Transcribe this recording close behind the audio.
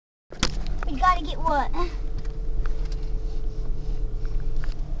gotta get what?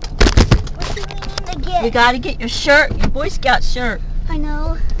 What do we need to get? We gotta get your shirt, your Boy Scout shirt. I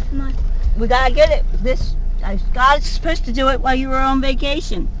know. Come on. We gotta get it. God's supposed to do it while you were on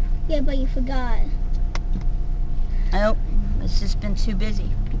vacation. Yeah, but you forgot. Nope. It's just been too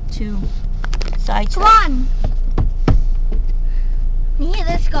busy. Too sidetracked. Come on. Here,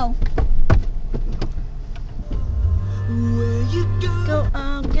 let's go. Go,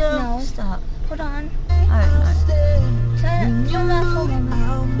 go. No. Stop. Hold on. Alright. Turn that phone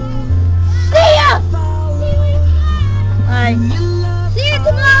over. See ya! Bye. See you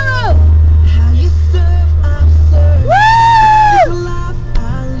tomorrow! Woo!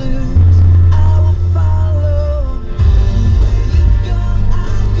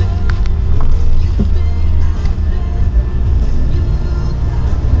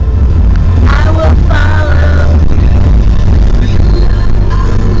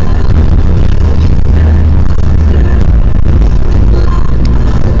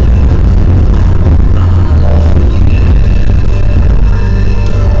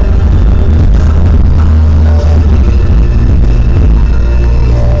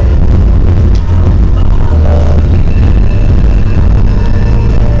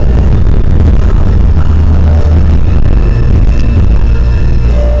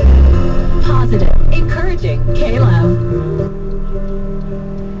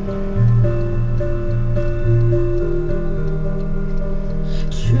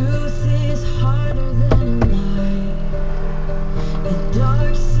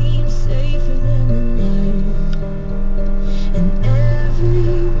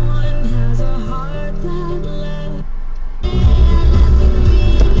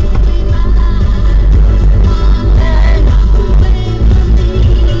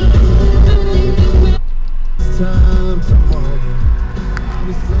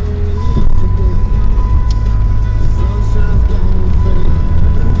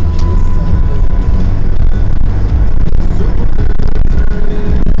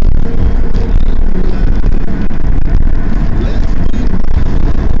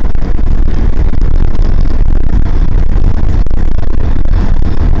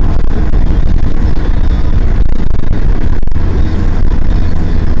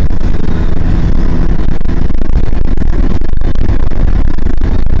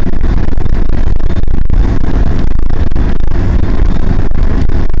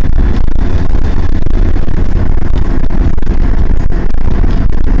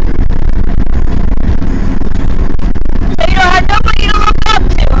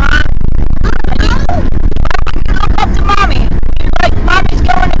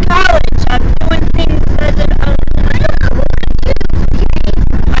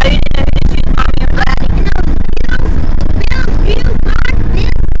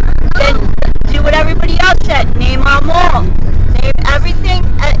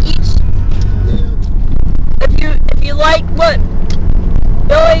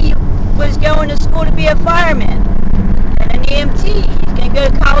 A fireman and an EMT. He's going to go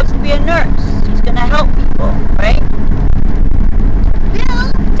to college to be a nurse. He's going to help people, right?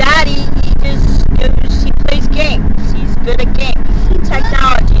 Bill. Daddy, he plays games. He's good at games.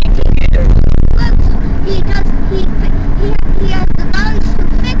 Technology and computers. He has the knowledge to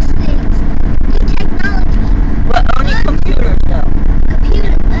fix things. Technology. Well, only computers though.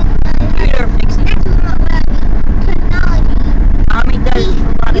 Computer fixing. That's what I mean. Technology. Mommy does a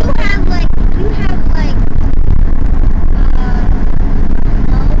lot of You have like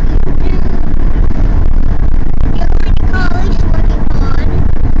you're going to college working on.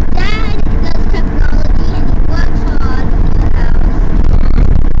 Dad does technology and he works hard in the house.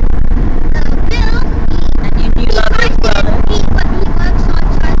 Bill, he works on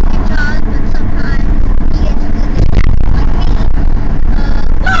trying to get jobs, but sometimes he gets a good distraction like me.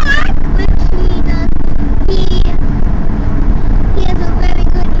 But which he has a very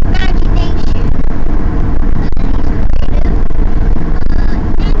good imagination. And he's creative.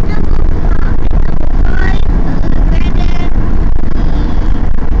 And number five, Granddad,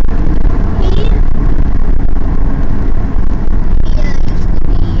 he used to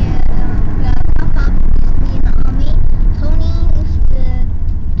be Papa used to be in the army. Tony used to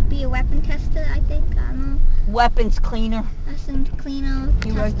be a weapon tester, I think. I don't know. Weapons cleaner. Weapons cleaner,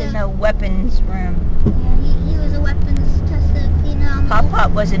 He worked in tester. the weapons room. Yeah, he was a weapons tester, cleaner.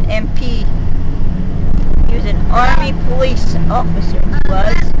 Pop was an MP. He was an army police officer. He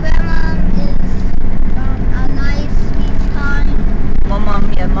was. Grandma is a nice, he's kind. My mom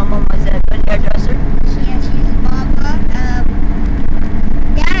was a good hairdresser. She's a barber.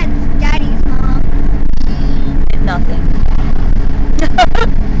 Daddy's mom. She Did nothing.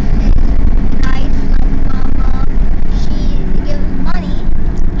 is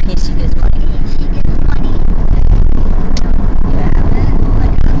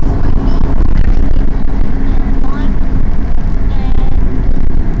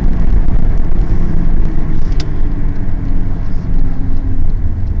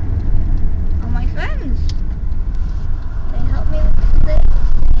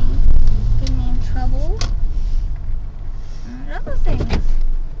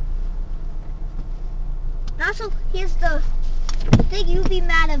also, here's the thing you'd be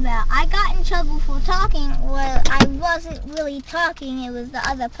mad about. I got in trouble for talking. Well, I wasn't really talking. It was the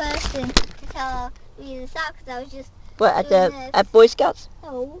other person to tell me to stop because I was just What, doing this. at Boy Scouts?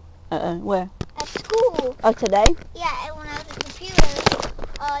 No, Where? at school. Oh, today? Yeah, and when I was at the computer,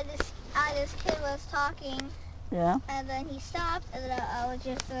 this kid was talking. Yeah. And then he stopped, and then I was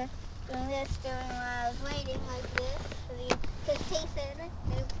just doing this during when I was waiting like this. Because Tayson,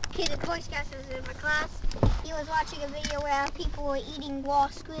 the kid in Boy Scouts was in my class, he was watching a video where people were eating raw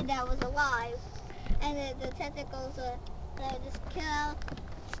squid that was alive. And the tentacles were, this girl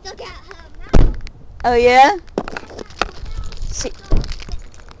stuck out her mouth. Oh, yeah? See.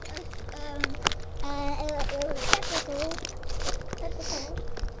 And it was a tentacle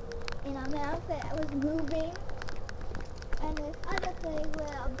in her mouth that was moving. And this other thing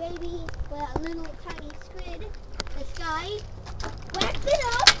where a little tiny squid, this guy whacked it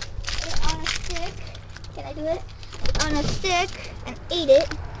up on a stick. Can I do it? On a stick and ate it.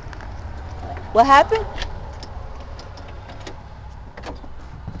 What happened?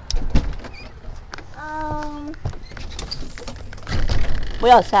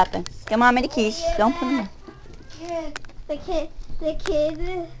 What else happened? Give Mommy the keys. Don't put them in.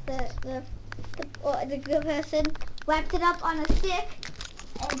 The good person whacked it up on a stick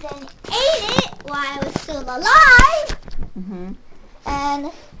and then ate it while it was still alive. Mm-hmm. And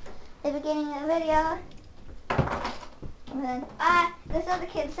at the beginning of the video, and then this other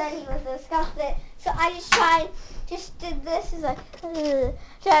kid said he was disgusted, so I just did this, is like,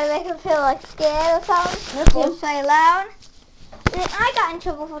 try to make him feel like scared or something, or say loud. Then I got in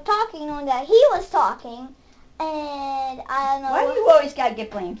trouble for talking, knowing that he was talking, and I don't know. Why do you always gotta get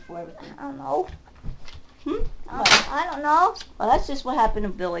blamed for everything? I don't know. What? I don't know. Well, that's just what happened to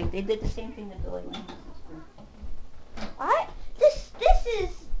Billy. They did the same thing to Billy when he was in school. What? This is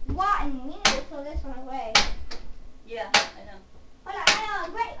rotten. We need to throw this one away. Yeah, I know. Hold on, I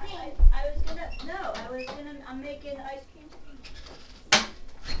know, great thing. I'm making ice cream.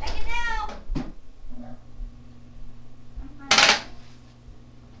 Take it now.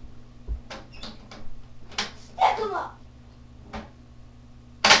 Stack them up.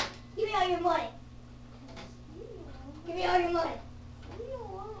 Give me all your money. Give me all your money.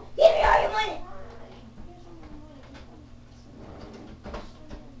 Give me all your money.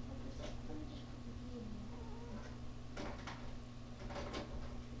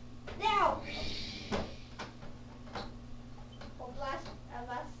 Now. Or blast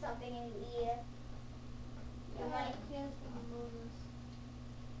something in your ear. Your money.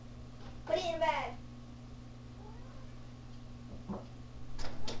 Put it in the bag. How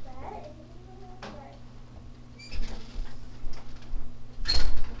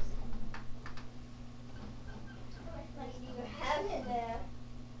much money do you have in there?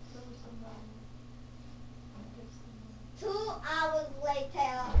 2 hours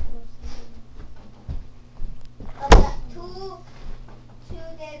later. Two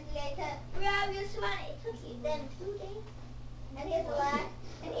days later. Grab your swan. It took you then 2 days. And here's the last.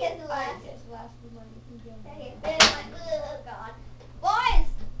 And here's the last. Okay, there's like, oh God. Boys!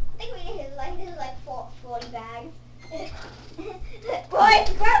 I think this is like 40 bags. Boys,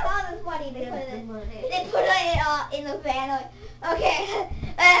 grab all this money. They put it in the van. Okay,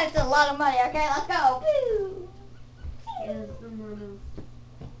 that's a lot of money. Okay, let's go. Woo.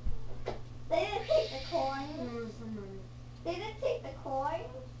 They didn't take the coins. They didn't take the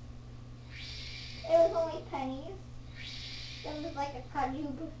coins. It was only pennies. It was like a kaju.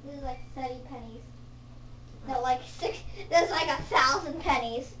 This is like 30 pennies. No, like 6. There's like 1,000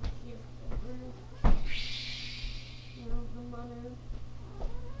 pennies.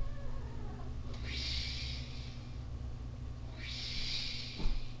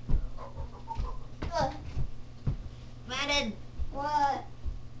 Look. Madden. What?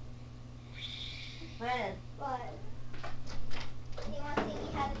 Madden. What? You want to see me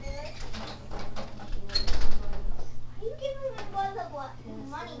how to do it? Are you giving me brother what?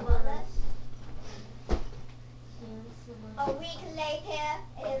 Money, brother? A week later,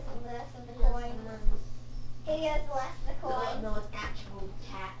 here's the rest of the coins. Here's the rest of the coins. No, it's actual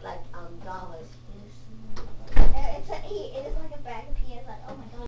dollars. It is like